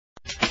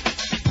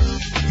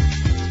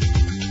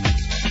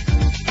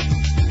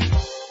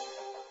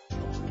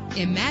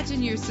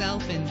Imagine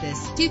yourself in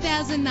this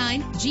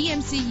 2009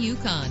 GMC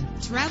Yukon.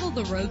 Travel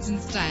the roads in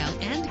style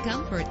and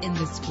comfort in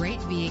this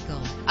great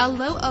vehicle. A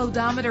low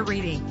odometer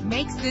reading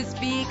makes this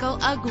vehicle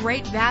a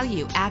great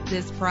value at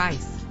this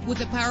price. With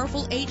a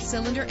powerful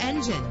 8-cylinder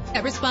engine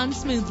that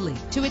responds smoothly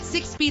to its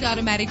 6-speed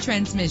automatic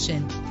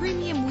transmission.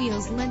 Premium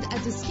wheels lend a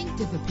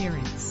distinctive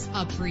appearance.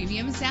 A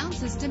premium sound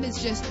system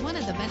is just one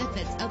of the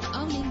benefits of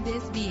owning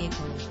this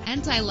vehicle.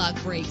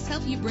 Anti-lock brakes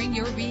help you bring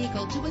your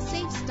vehicle to a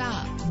safe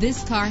stop.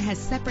 This car has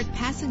separate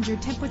passenger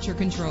temperature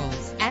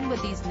controls. And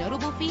with these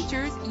notable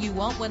features, you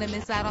won't want to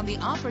miss out on the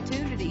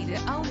opportunity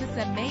to own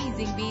this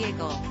amazing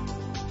vehicle.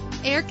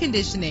 Air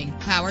conditioning,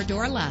 power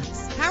door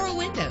locks, power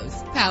windows,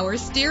 power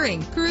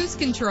steering, cruise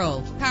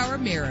control, power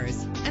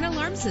mirrors, an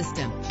alarm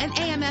system, an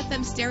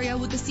AM/FM stereo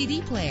with a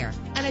CD player,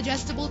 an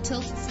adjustable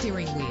tilt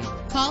steering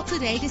wheel. Call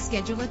today to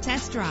schedule a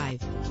test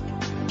drive.